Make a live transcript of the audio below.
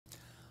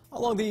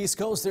Along the East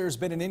Coast, there's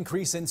been an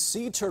increase in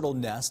sea turtle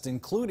nests,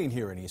 including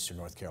here in eastern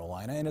North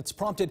Carolina, and it's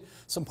prompted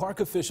some park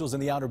officials in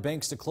the Outer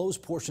Banks to close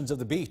portions of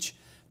the beach.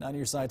 9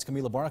 News Side's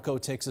Camila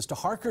Barco takes us to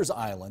Harker's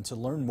Island to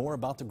learn more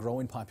about the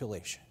growing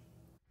population.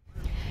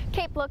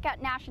 Cape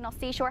Lookout National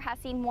Seashore has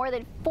seen more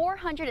than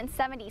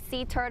 470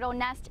 sea turtle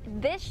nests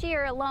this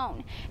year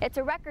alone. It's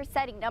a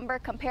record-setting number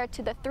compared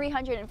to the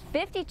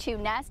 352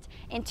 nests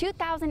in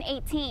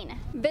 2018.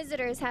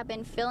 Visitors have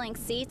been filling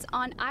seats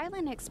on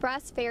Island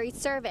Express ferry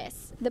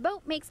service. The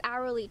boat makes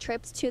hourly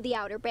trips to the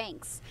Outer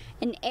Banks,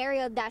 an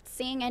area that's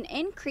seeing an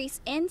increase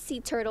in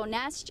sea turtle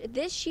nests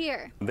this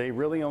year. They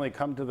really only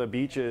come to the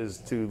beaches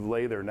to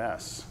lay their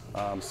nests,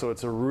 so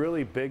it's a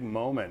really big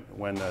moment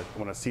when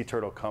a sea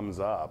turtle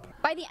comes up.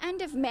 By the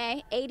end of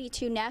May,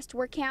 82 nests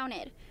were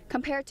counted,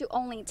 compared to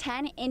only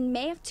 10 in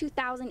May of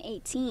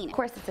 2018. Of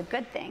course, it's a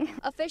good thing.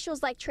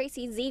 Officials like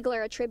Tracy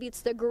Ziegler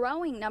attributes the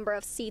growing number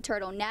of sea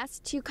turtle nests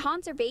to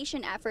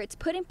conservation efforts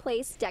put in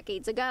place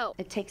decades ago.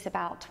 It takes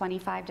about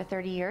 25 to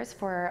 30 years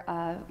for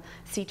a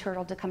sea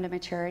turtle to come to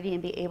maturity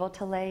and be able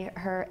to lay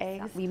her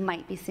eggs. We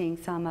might be seeing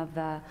some of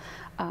the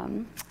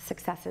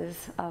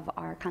successes of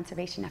our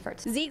conservation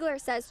efforts. Ziegler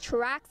says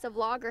tracks of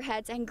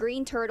loggerheads and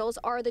green turtles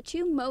are the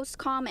two most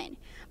common.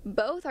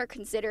 Both are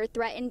considered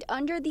threatened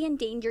under the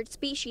Endangered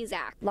Species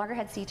Act.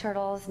 Loggerhead sea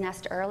turtles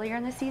nest earlier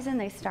in the season.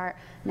 They start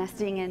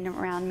nesting in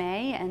around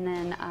May and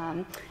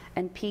then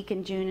and peak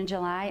in June and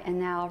July,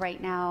 and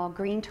right now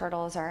green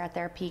turtles are at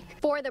their peak.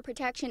 For the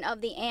protection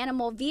of the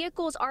animal,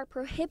 vehicles are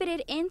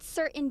prohibited in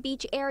certain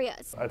beach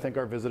areas. I think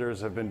our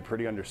visitors have been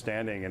pretty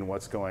understanding in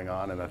what's going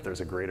on and that there's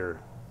a greater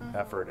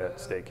effort at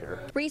stake here.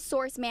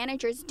 Resource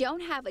managers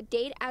don't have a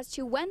date as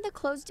to when the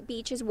closed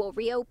beaches will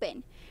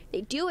reopen.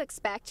 They do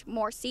expect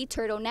more sea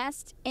turtle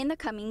nests in the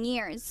coming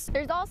years.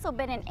 There's also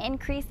been an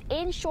increase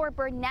in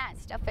shorebird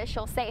nests.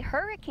 Officials say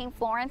Hurricane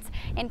Florence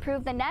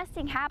improved the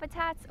nesting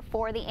habitats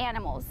for the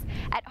animals.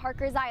 At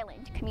Harker's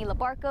Island, Camila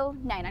Barco,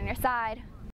 9 on your side.